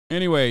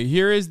Anyway,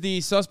 here is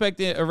the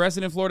suspect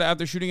arrested in Florida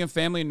after shooting a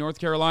family in North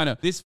Carolina.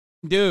 This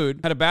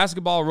dude had a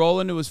basketball roll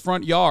into his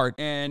front yard,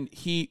 and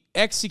he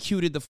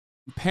executed the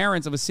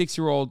parents of a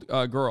 6-year-old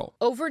girl.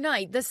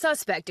 Overnight, the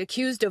suspect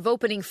accused of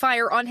opening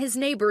fire on his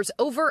neighbors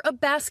over a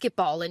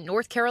basketball in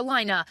North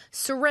Carolina,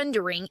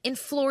 surrendering in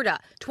Florida.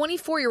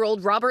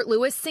 24-year-old Robert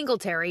Louis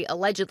Singletary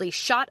allegedly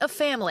shot a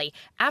family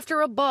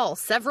after a ball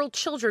several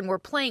children were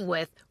playing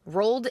with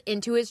rolled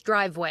into his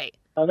driveway.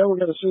 I know we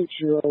got a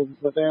 6-year-old,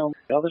 but down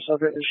the other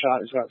subject is shot.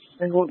 He's got a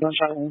single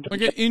gunshot wound.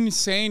 Like an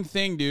insane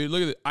thing, dude.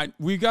 Look at it.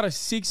 We got a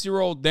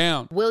 6-year-old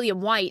down.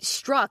 William White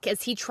struck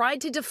as he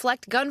tried to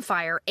deflect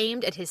gunfire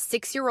aimed at his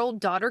 6-year-old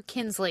daughter,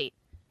 Kinsley.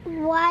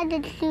 Why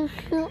did you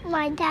shoot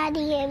my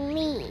daddy and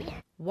me?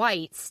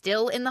 White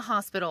still in the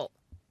hospital.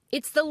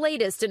 It's the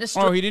latest in a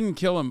Oh, he didn't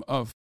kill him.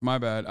 Oh, my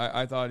bad.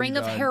 I thought string he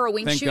of died.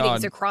 harrowing Thank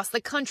shootings God. across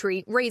the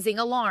country, raising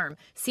alarm.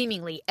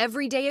 Seemingly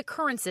everyday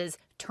occurrences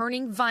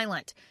turning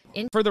violent.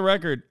 For the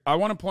record, I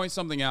want to point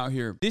something out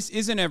here. This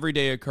is an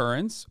everyday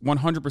occurrence,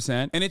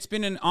 100%, and it's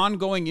been an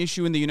ongoing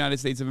issue in the United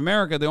States of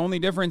America. The only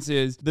difference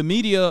is the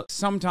media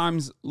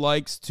sometimes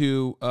likes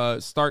to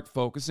start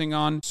focusing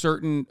on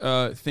certain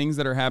things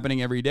that are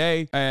happening every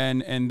day,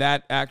 and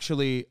that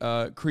actually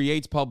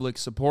creates public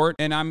support,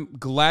 and I'm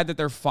glad that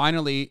they're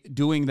finally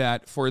doing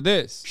that for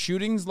this.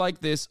 Shootings like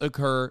this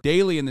occur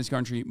daily in this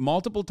country,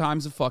 multiple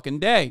times a fucking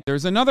day.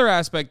 There's another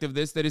aspect of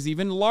this that is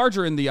even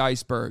larger in the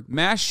iceberg.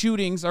 Mass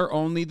shootings are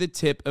only the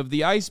tip of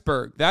the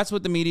iceberg. That's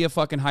what the media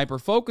fucking hyper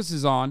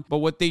focuses on. But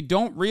what they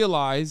don't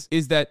realize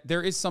is that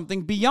there is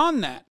something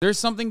beyond that. There's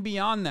something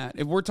beyond that.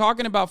 If we're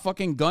talking about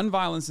fucking gun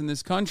violence in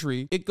this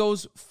country, it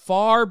goes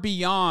far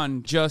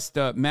beyond just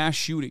mass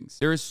shootings.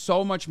 There is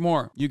so much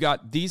more. You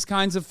got these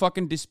kinds of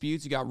fucking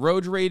disputes. You got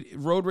road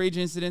rage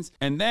incidents.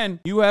 And then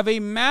you have a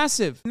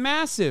massive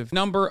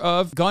number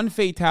of gun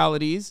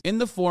fatalities in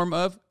the form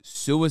of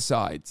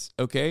suicides,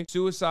 okay?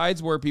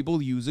 Suicides where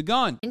people use a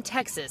gun. In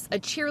Texas, a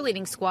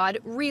cheerleading squad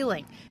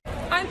reeling.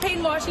 I'm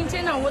Peyton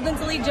Washington on Woodlands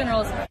Elite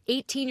Generals.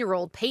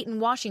 18-year-old Peyton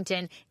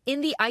Washington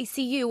in the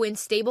ICU in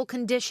stable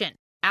condition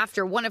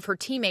after one of her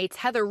teammates,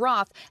 Heather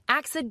Roth,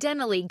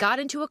 accidentally got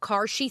into a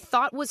car she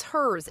thought was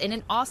hers in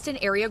an Austin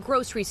area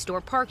grocery store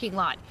parking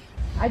lot.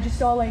 I just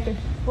saw like a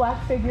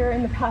black figure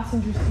in the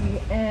passenger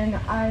seat and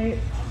I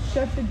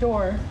shut the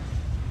door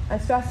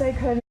as fast as I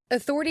could.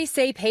 Authorities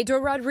say Pedro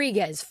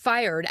Rodriguez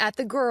fired at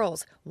the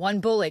girls, one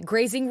bullet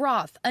grazing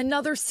Roth,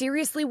 another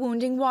seriously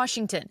wounding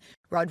Washington.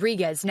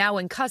 Rodriguez now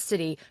in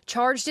custody,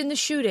 charged in the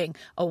shooting,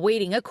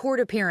 awaiting a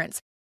court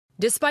appearance.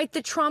 Despite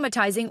the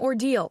traumatizing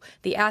ordeal,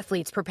 the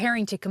athletes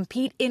preparing to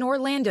compete in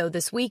Orlando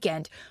this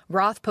weekend,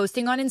 Roth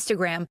posting on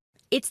Instagram,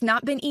 "It's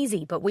not been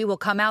easy, but we will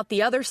come out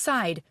the other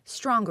side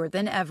stronger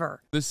than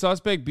ever." The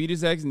suspect beat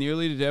his ex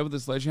nearly to death with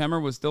a sledgehammer,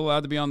 was still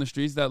allowed to be on the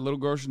streets. That little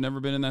girl should never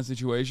been in that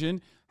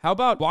situation. How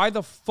about why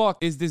the fuck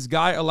is this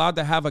guy allowed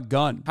to have a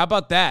gun? How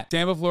about that?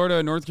 Tampa, Florida,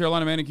 a North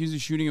Carolina man accused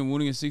of shooting and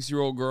wounding a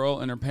 6-year-old girl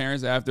and her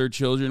parents after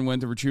children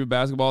went to retrieve a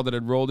basketball that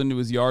had rolled into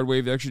his yard,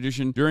 waived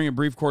extradition during a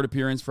brief court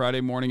appearance Friday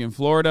morning in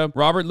Florida.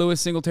 Robert Louis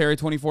Singletary,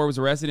 24, was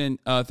arrested in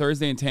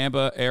Thursday in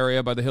Tampa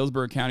area by the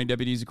Hillsborough County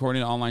deputies,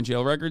 according to online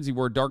jail records. He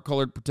wore a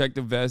dark-colored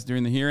protective vest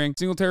during the hearing.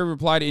 Singletary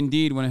replied,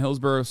 "Indeed," when a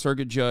Hillsborough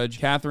Circuit Judge,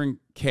 Catherine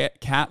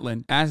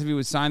Catlin, asked if he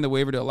would sign the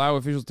waiver to allow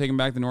officials to take him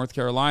back to North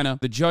Carolina.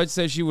 The judge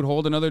says she would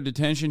hold another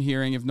detention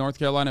hearing if North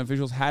Carolina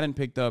officials hadn't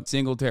picked up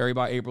Singletary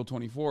by April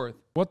 24th.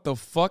 What the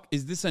fuck?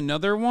 Is this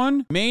another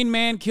one? Maine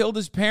man killed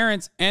his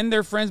parents and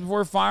their friends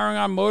before firing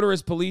on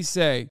motorists, police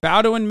say.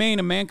 Bowdoin, Maine,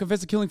 a man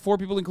confessed to killing 4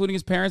 people, including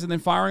his parents, and then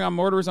firing on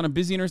motorists on a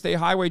busy interstate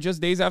highway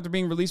just days after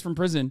being released from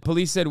prison.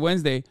 Police said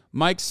Wednesday.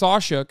 Mike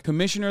Sawchuk,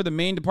 commissioner of the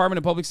Maine Department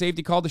of Public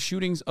Safety, called the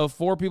shootings of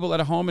 4 people at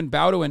a home in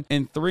Bowdoin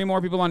and 3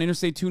 more people on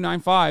Interstate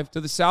 295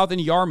 to the south in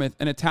Yarmouth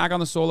an attack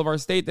on the soul of our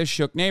state that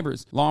shook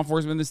neighbors, law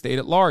enforcement, and the state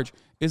at large.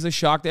 Is a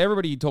shock to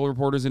everybody, he told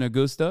reporters in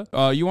Augusta.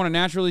 You want to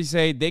naturally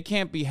say they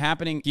can't be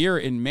happening here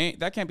in Maine.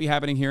 That can't be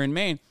happening here in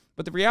Maine.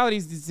 But the reality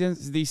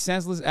is these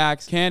senseless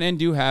acts can and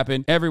do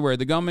happen everywhere.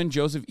 The gunman,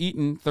 Joseph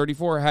Eaton,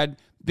 34, had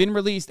been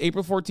released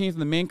April 14th from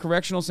the Maine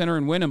Correctional Center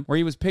in Wynnum, where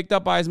he was picked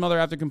up by his mother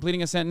after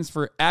completing a sentence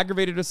for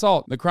aggravated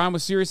assault. The crime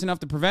was serious enough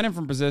to prevent him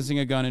from possessing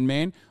a gun in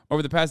Maine.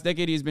 Over the past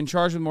decade, he has been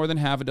charged with more than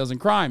half a dozen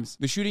crimes.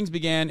 The shootings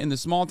began in the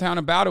small town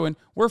of Bowdoin,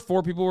 where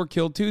 4 people were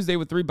killed Tuesday,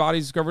 with 3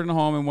 bodies discovered in a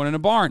home and 1 in a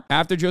barn.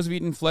 After Joseph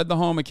Eaton fled the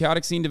home, a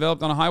chaotic scene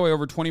developed on a highway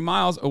over 20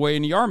 miles away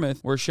in Yarmouth,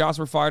 where shots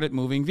were fired at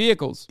moving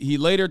vehicles. He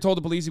later told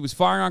the police he was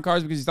firing on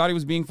cars because he thought he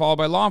was being followed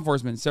by law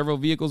enforcement. Several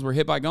vehicles were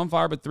hit by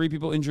gunfire, but 3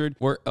 people injured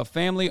were a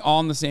family all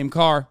in the same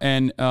car.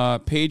 And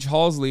Paige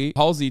Halsey,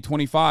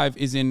 25,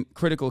 is in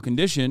critical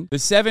condition. The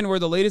 7 were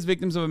the latest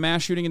victims of a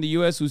mass shooting in the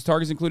U.S., whose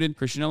targets included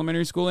Christian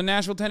Elementary School in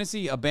Nashville,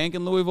 Tennessee, a bank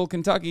in Louisville,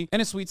 Kentucky,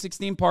 and a Sweet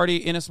 16 party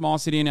in a small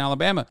city in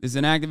Alabama. This is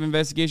an active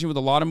investigation with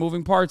a lot of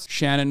moving parts,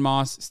 Shannon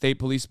Moss, state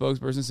police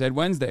spokesperson, said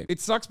Wednesday. It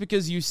sucks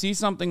because you see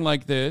something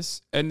like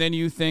this, and then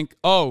you think,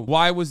 oh,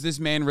 why was this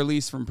man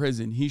released from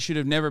prison? He should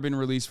have never been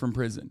released from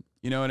prison.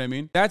 You know what I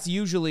mean? That's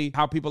usually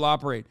how people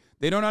operate.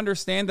 They don't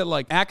understand that,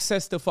 like,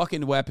 access to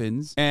fucking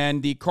weapons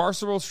and the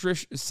carceral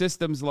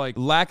system's, like,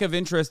 lack of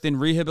interest in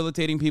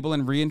rehabilitating people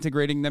and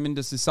reintegrating them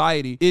into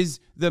society is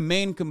the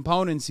main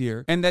components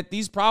here, and that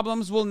these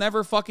problems will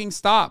never fucking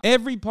stop.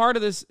 Every part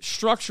of this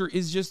structure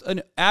is just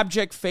an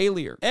abject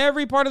failure.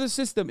 Every part of the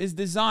system is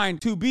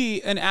designed to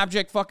be an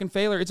abject fucking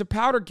failure. It's a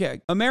powder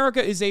keg.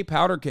 America is a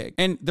powder keg.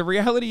 And the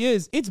reality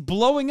is, it's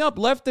blowing up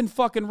left and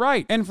fucking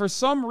right. And for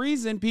some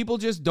reason, people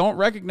just don't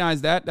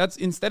recognize that. That's,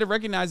 instead of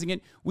recognizing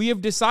it, we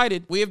have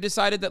decided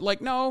that,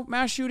 like, no,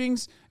 mass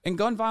shootings and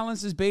gun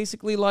violence is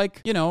basically like,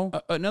 you know,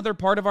 another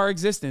part of our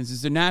existence.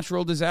 It's a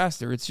natural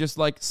disaster. It's just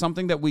like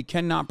something that we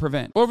cannot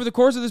prevent. Over the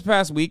course of this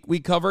past week, we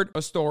covered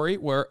a story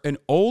where an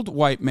old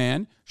white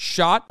man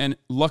shot and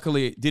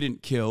luckily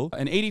didn't kill.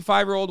 An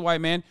 85-year-old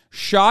white man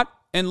shot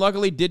and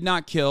luckily did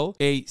not kill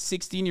a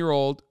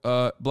 16-year-old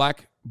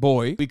black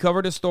boy. We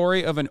covered a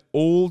story of an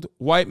old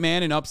white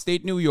man in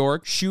upstate New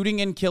York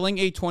shooting and killing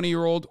a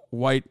 20-year-old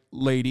white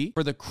lady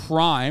for the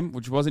crime,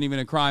 which wasn't even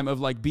a crime, of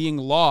like being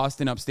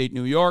lost in upstate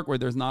New York where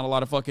there's not a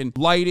lot of fucking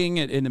lighting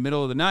in the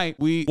middle of the night.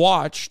 We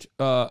watched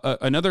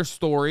another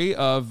story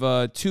of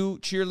two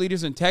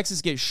cheerleaders in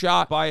Texas get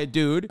shot by a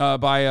dude,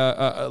 by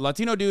a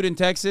Latino dude in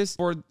Texas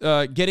for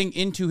getting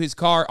into his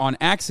car on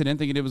accident,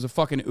 thinking it was a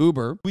fucking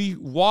Uber. We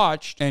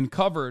watched and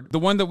covered the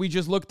one that we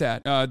just looked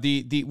at.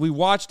 We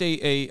watched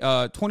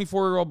a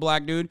 24-year-old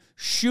black dude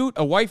shoot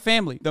a white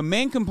family. The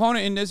main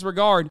component in this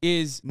regard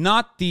is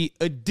not the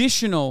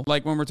additional,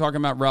 like when we're talking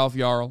about Ralph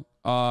Yarl,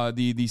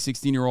 the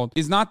 16-year-old,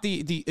 is not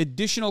the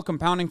additional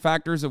compounding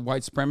factors of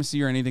white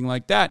supremacy or anything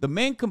like that. The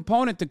main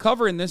component to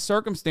cover in this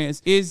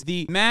circumstance is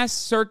the mass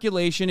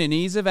circulation and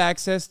ease of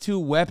access to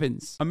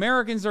weapons.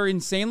 Americans are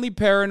insanely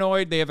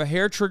paranoid. They have a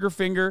hair trigger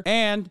finger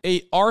and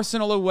a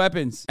arsenal of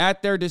weapons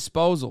at their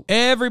disposal.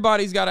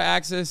 Everybody's got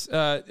access.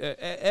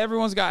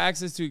 Everyone's got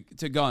access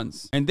to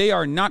guns, and they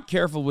are not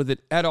careful with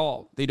it at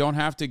all. They don't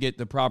have to get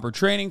the proper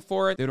training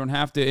for it. They don't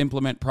have to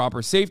implement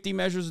proper safety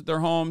measures at their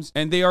homes,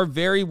 and they are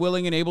very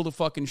willing and able to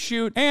fucking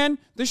shoot. And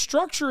the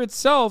structure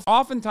itself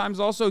oftentimes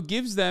also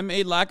gives them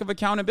a lack of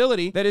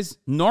accountability that is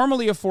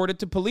normally afforded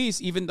to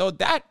police, even though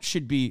that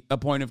should be a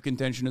point of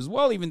contention as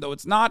well, even though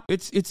it's not.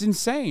 It's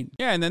insane.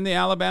 Yeah, and then the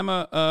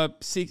Alabama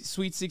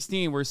Sweet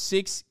 16, where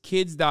 6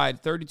 kids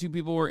died, 32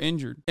 people were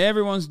injured.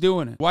 Everyone's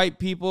doing it. White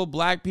people,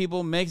 black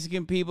people,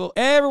 Mexican people,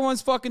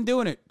 everyone's fucking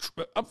doing it.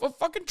 A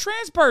fucking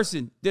trans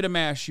person did a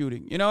mass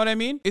shooting. You know what I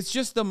mean? It's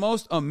just the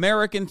most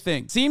American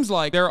thing. Seems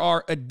like there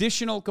are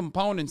additional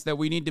components that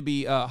we need to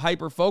be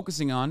hyper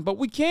focusing on, but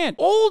we can't.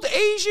 Old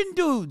Asian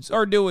dudes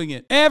are doing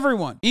it.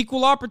 Everyone.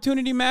 Equal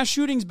opportunity mass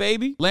shootings,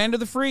 baby. Land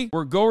of the free.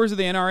 Were goers of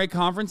the NRA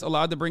conference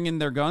allowed to bring in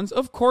their guns?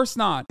 Of course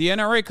not. The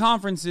NRA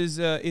conference is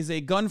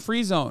a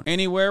gun-free zone.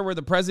 Anywhere where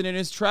the president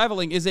is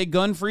traveling is a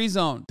gun-free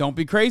zone. Don't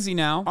be crazy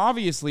now.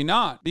 Obviously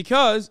not.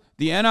 Because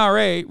the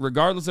NRA,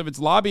 regardless of its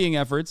lobbying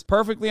efforts,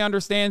 perfectly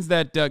understands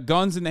that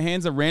guns in the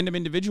hands of random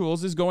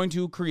individuals is going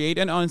to create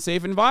an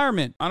unsafe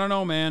environment. I don't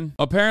know, man.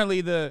 Apparently,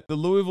 the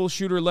Louisville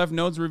shooter left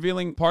notes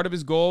revealing part of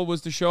his goal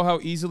was to show how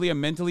easily a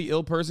mentally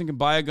ill person can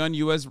buy a gun,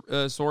 U.S.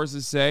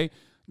 sources say.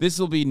 This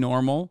will be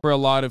normal for a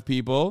lot of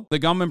people. The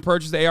gunman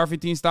purchased the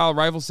AR-15 style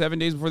rifle 7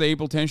 days before the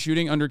April 10th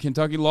shooting under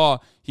Kentucky law.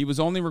 He was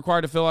only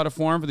required to fill out a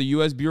form for the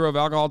U.S. Bureau of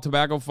Alcohol,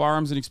 Tobacco,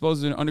 Firearms, and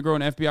Explosives and undergo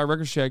an FBI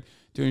records check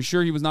to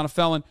ensure he was not a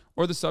felon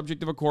or the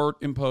subject of a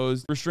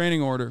court-imposed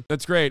restraining order.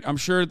 That's great. I'm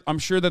sure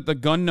that the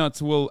gun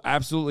nuts will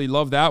absolutely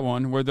love that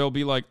one, where they'll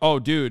be like, oh,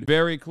 dude,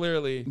 very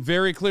clearly,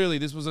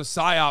 this was a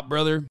psyop,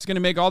 brother. It's going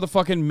to make all the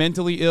fucking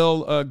mentally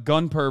ill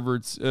gun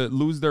perverts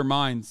lose their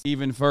minds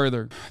even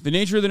further. The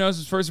nature of the notice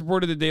was first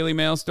reported to the Daily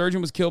Mail.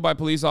 Sturgeon was killed by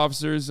police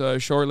officers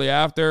shortly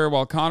after.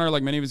 While Connor,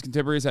 like many of his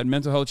contemporaries, had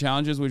mental health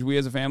challenges, which we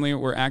as a family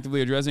were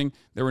actively addressing,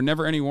 there were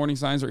never any warning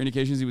signs or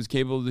indications he was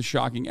capable of this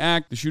shocking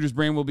act. The shooter's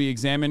brain will be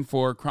examined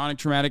for chronic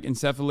traumatic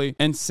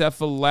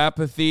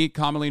encephalopathy,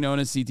 commonly known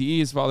as CTE,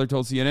 his father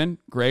told CNN.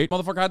 Great.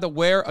 Motherfucker had to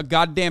wear a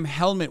goddamn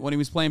helmet when he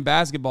was playing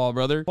basketball,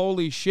 brother.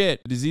 Holy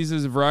shit. The disease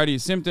has a variety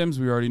of symptoms.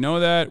 We already know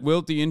that.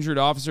 Wilt, the injured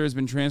officer, has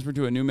been transferred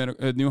to a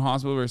new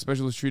hospital where a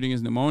specialist treating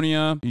his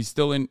pneumonia.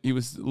 He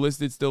was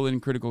listed still in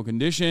critical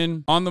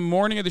condition. On the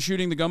morning of the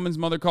shooting, the gunman's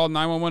mother called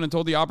 911 and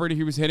told the operator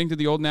he was heading to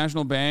the Old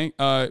National Bank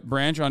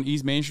branch on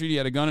East Main Street. He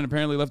had a gun and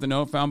apparently left a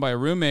note found by a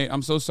roommate.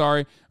 I'm so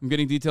sorry. I'm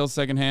getting details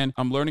secondhand.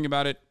 I'm learning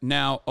about it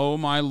now. Oh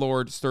my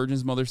Lord,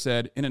 Sturgeon's mother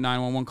said in a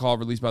 911 call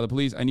released by the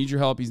police. I need your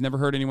help. He's never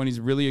hurt anyone. He's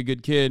really a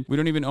good kid. We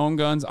don't even own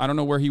guns. I don't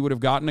know where he would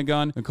have gotten a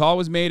gun. The call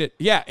was made at,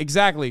 yeah,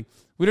 exactly.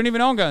 We don't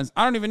even own guns.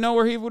 I don't even know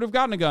where he would have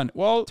gotten a gun.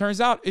 Well,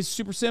 turns out it's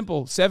super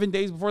simple. 7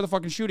 days before the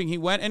fucking shooting, he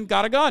went and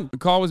got a gun. The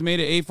call was made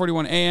at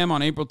 8:41 a.m.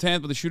 on April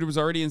 10th, but the shooter was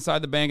already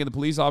inside the bank and the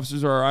police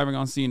officers are arriving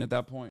on scene at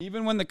that point.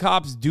 Even when the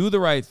cops do the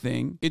right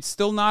thing, it's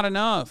still not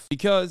enough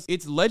because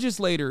it's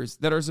legislators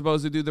that are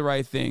supposed to do the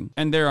right thing,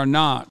 and they are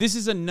not. This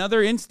is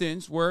another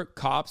instance where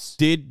cops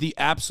did the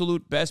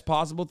absolute best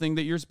possible thing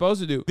that you're supposed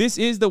to do. This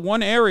is the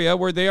one area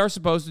where they are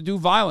supposed to do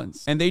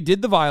violence, and they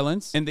did the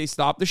violence, and they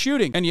stopped the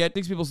shooting, and yet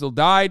 6 people still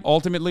died. All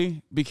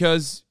ultimately,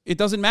 because it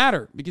doesn't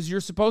matter, because you're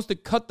supposed to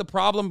cut the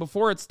problem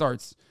before it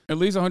starts. At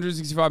least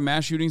 165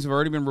 mass shootings have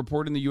already been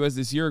reported in the U.S.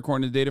 this year,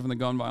 according to data from the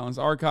Gun Violence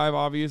Archive,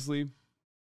 obviously.